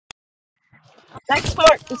Next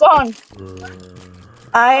part is on.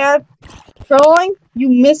 I am trolling. You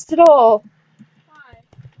missed it all. Why?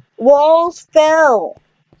 Walls fell.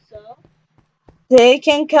 So? They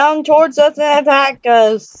can come towards us and attack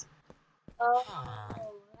us. Oh,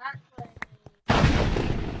 that's what I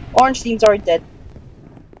mean. Orange team's already dead.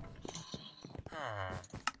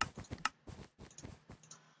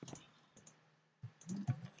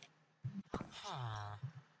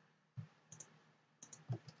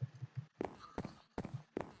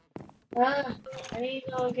 I need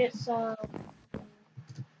to go get some.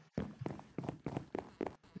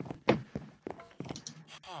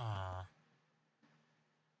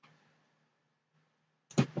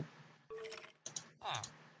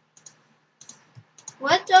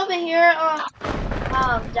 What's over here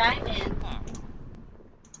on diamond?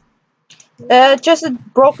 Just a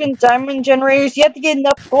broken diamond generators. You have to get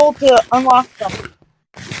enough gold to unlock them.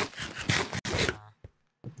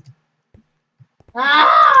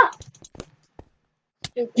 Ah!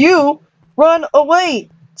 Stupid. You run away,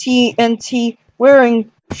 TNT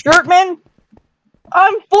wearing shirtman.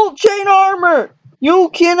 I'm full chain armor. You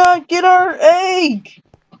cannot get our egg.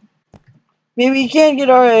 Maybe you can get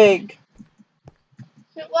our egg.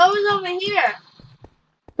 So what was over here?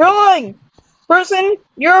 Going! Person,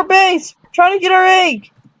 your base! Trying to get our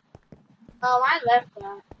egg! Oh, I left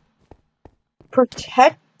that.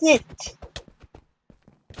 Protect it!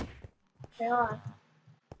 Yeah.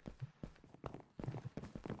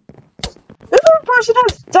 This other person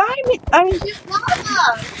has diamond! I mean, Shoot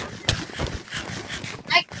lava!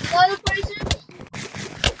 Like, other person?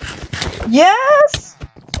 yes!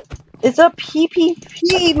 It's a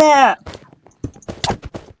PvP map!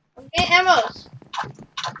 Okay, emeralds.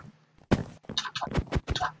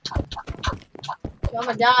 I'm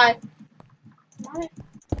gonna die. What?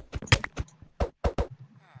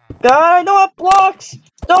 God, I don't have blocks!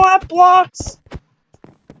 Don't have blocks!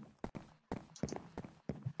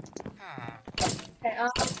 Okay,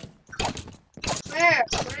 where?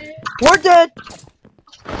 We're dead!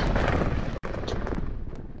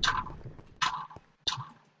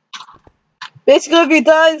 Basically, we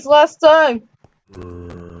died this last time.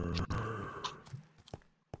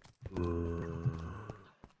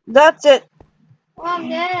 That's it. Oh, I'm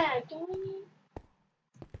dead.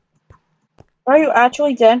 Are you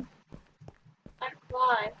actually dead? I'm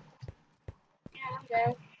alive. Yeah, I'm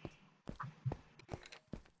dead.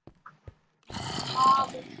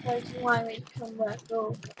 Oh, because you want me to come back.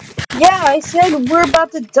 Go. Yeah, I said we're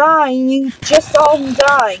about to die and you just saw him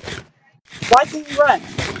die. Why didn't you run?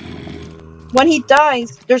 When he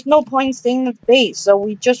dies, there's no point in staying in the base, so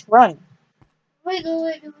we just run.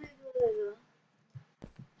 Wiggle.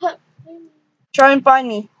 Huh. Try and find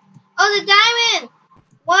me. Oh, the diamond!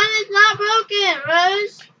 One is not broken,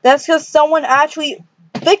 Rose. That's because someone actually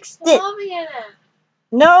fixed Come it. over here then.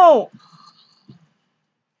 No.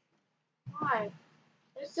 Why?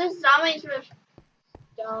 It's just zombies with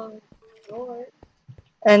stone doors.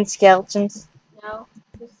 And skeletons. No,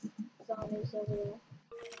 just zombies over there.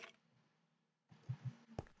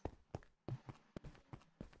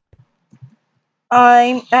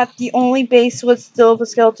 I'm at the only base with still the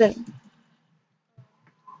skeleton.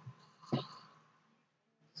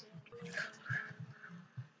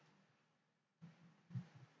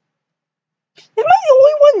 Am I the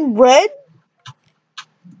only one red?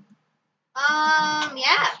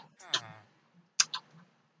 Yeah.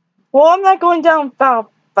 Well, I'm not going down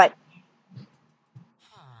without fight.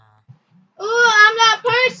 Ooh, I'm that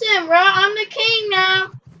person, bro. I'm the king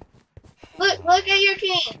now. Look at your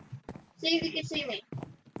king. See if you can see me.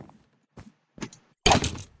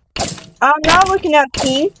 I'm not looking at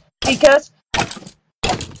King because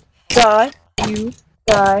you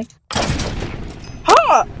die.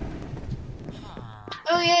 Ha!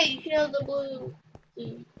 Oh yeah, you killed the blue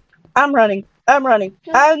team. I'm running. Come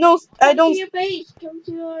I don't. to your base. Come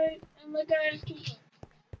to our and look at our king.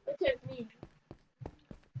 Look at me.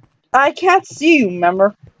 I can't see you,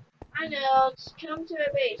 remember? I know. Just come to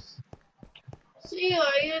our base. See you.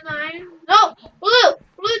 Are you in line? No,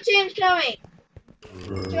 blue team's coming.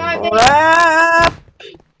 To our base. Crap!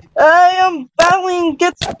 I am battling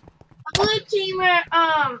against. A blue teamer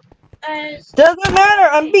is. Doesn't matter.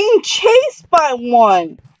 I'm being chased by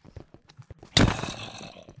one.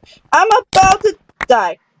 I'm about to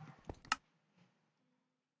die.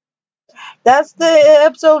 That's the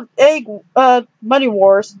episode 8, Money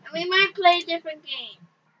Wars. And we might play a different game.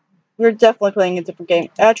 We're definitely playing a different game.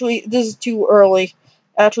 Actually, this is too early.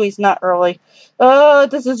 Actually, it's not early.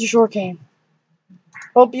 This is a short game.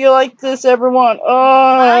 Hope you like this, everyone.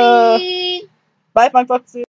 Bye. Bye, my fucks.